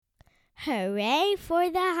Hooray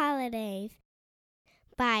for the Holidays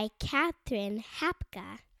by Katherine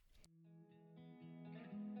Hapka.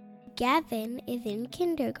 Gavin is in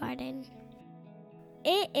kindergarten.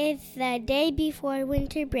 It is the day before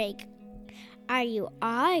winter break. Are you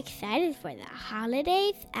all excited for the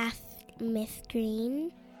holidays? Asked Miss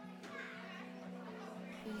Green.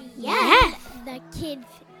 Yes, the kids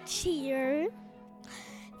cheer.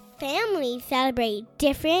 Families celebrate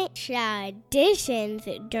different traditions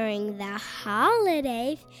during the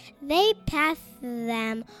holidays. They pass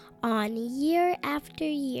them on year after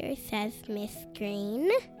year, says Miss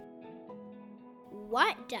Green.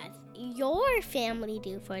 What does your family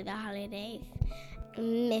do for the holidays?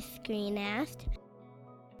 Miss Green asked.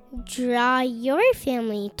 Draw your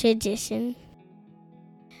family tradition.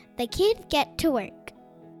 The kids get to work.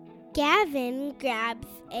 Gavin grabs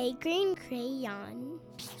a green crayon.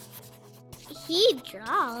 He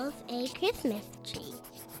draws a Christmas tree.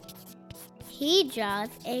 He draws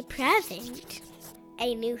a present.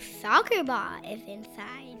 A new soccer ball is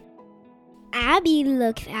inside. Abby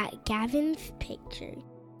looks at Gavin's picture.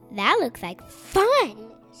 That looks like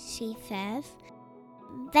fun, she says.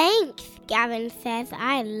 Thanks, Gavin says.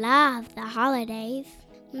 I love the holidays.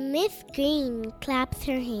 Miss Green claps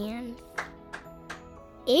her hands.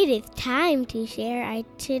 It is time to share our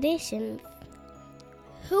traditions.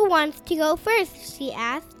 Who wants to go first? She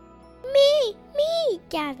asked. Me,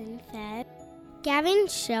 Gavin said. Gavin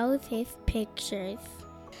shows his pictures.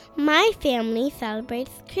 My family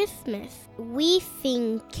celebrates Christmas. We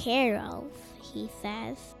sing carols, he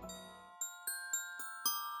says.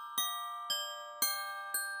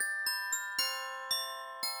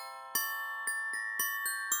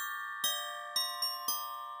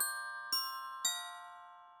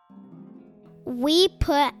 We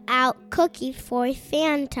put out cookies for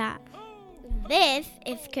Santa. This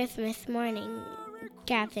is Christmas morning,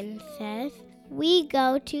 Gavin says. We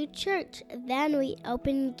go to church, then we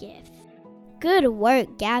open gifts. Good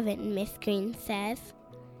work, Gavin, Miss Green says.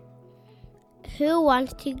 Who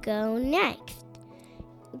wants to go next?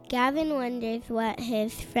 Gavin wonders what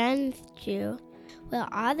his friends drew. Will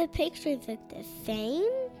all the pictures look the same?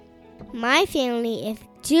 My family is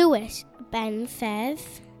Jewish, Ben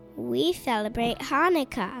says. We celebrate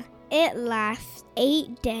Hanukkah. It lasts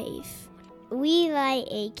 8 days. We light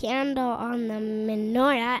a candle on the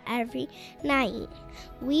menorah every night.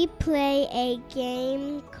 We play a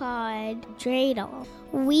game called Dreidel.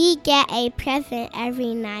 We get a present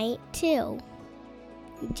every night, too.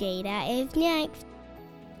 Jada is next.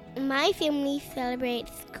 My family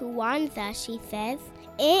celebrates Kwanzaa, she says.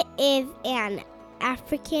 It is an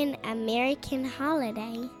African American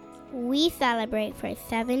holiday. We celebrate for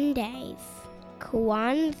 7 days.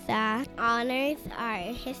 Kwanzaa honors our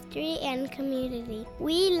history and community.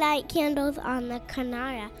 We light candles on the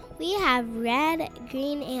Kinara. We have red,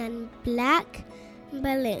 green, and black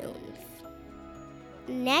balloons.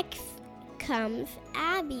 Next comes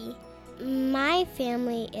Abby. My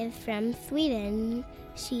family is from Sweden,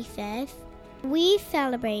 she says. We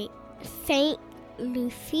celebrate St.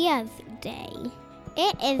 Lucia's Day.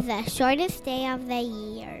 It is the shortest day of the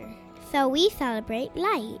year, so we celebrate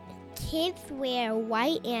light. Kids wear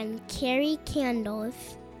white and carry candles.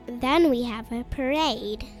 Then we have a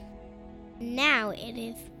parade. Now it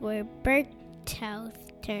is Roberto's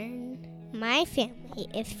turn. My family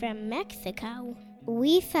is from Mexico.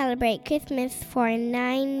 We celebrate Christmas for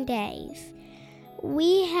 9 days.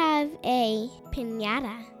 We have a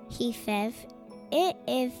piñata, he says. It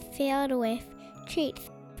is filled with treats.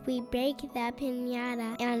 We break the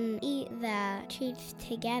piñata and eat the treats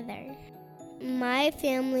together. My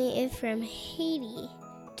family is from Haiti,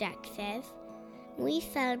 Jack says. We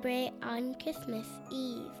celebrate on Christmas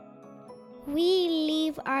Eve. We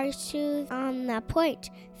leave our shoes on the porch.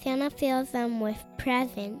 Santa fills them with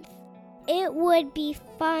presents. It would be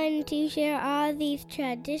fun to share all these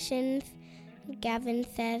traditions, Gavin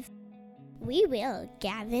says. We will,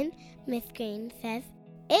 Gavin, Miss Green says.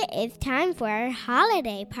 It is time for our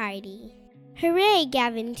holiday party. Hooray,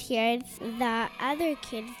 Gavin cheers. The other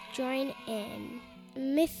kids join in.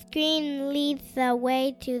 Miss Green leads the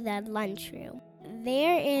way to the lunchroom.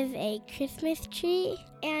 There is a Christmas tree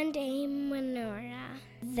and a menorah.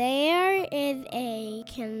 There is a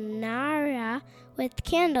Kinara with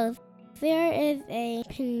candles. There is a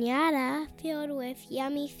piñata filled with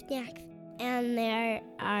yummy snacks. And there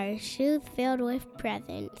are shoes filled with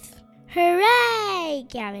presents. Hooray!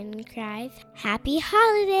 Gavin cries. Happy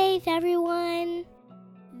holidays, everyone!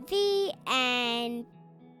 The end.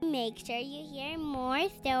 Make sure you hear more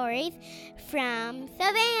stories from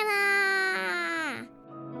Savannah!